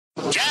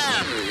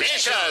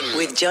Nation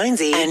with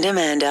Jonesy and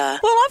Amanda.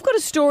 Well, I've got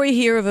a story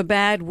here of a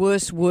bad,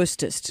 worst,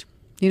 worstest.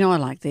 You know I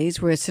like these,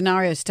 where a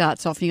scenario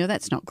starts off and you go,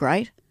 that's not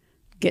great,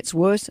 gets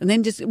worse, and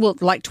then just, well,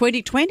 like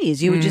 2020,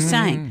 as you were just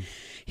saying.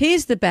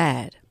 Here's the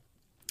bad.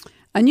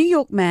 A New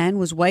York man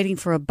was waiting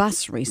for a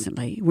bus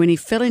recently when he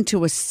fell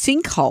into a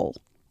sinkhole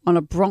on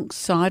a Bronx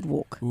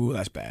sidewalk. Ooh,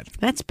 that's bad.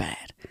 That's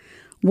bad.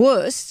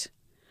 Worst,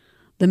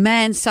 the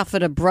man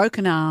suffered a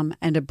broken arm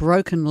and a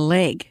broken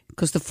leg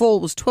because the fall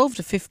was 12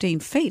 to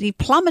 15 feet. He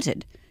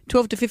plummeted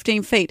 12 to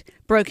 15 feet,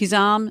 broke his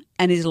arm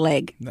and his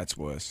leg. That's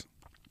worse.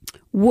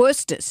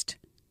 Worstest.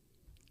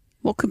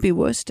 What could be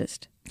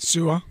worstest?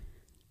 Sewer?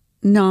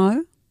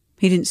 No,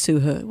 he didn't sue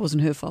her. It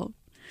wasn't her fault.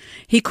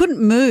 He couldn't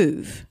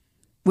move,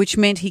 which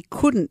meant he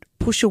couldn't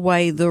push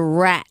away the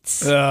rats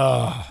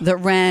that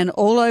ran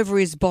all over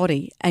his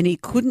body, and he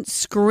couldn't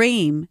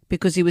scream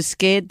because he was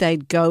scared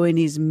they'd go in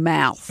his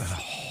mouth.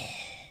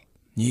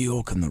 New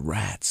York and the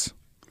rats.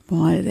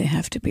 Why do there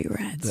have to be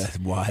rats?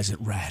 Why is it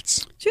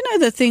rats? Do you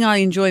know the thing I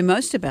enjoy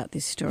most about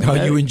this story? Oh,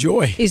 you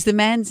enjoy? Is the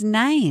man's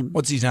name.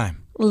 What's his name?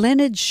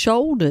 Leonard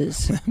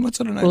Shoulders. What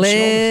sort of name?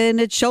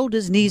 Leonard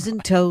Shoulders, knees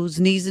and toes,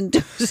 knees and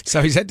toes.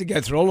 So he's had to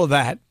go through all of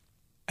that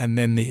and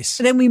then this.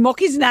 Then we mock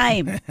his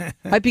name.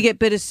 Hope you get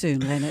better soon,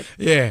 Leonard.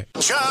 Yeah.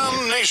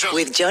 Jam Nation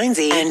With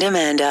Jonesy and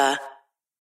Amanda.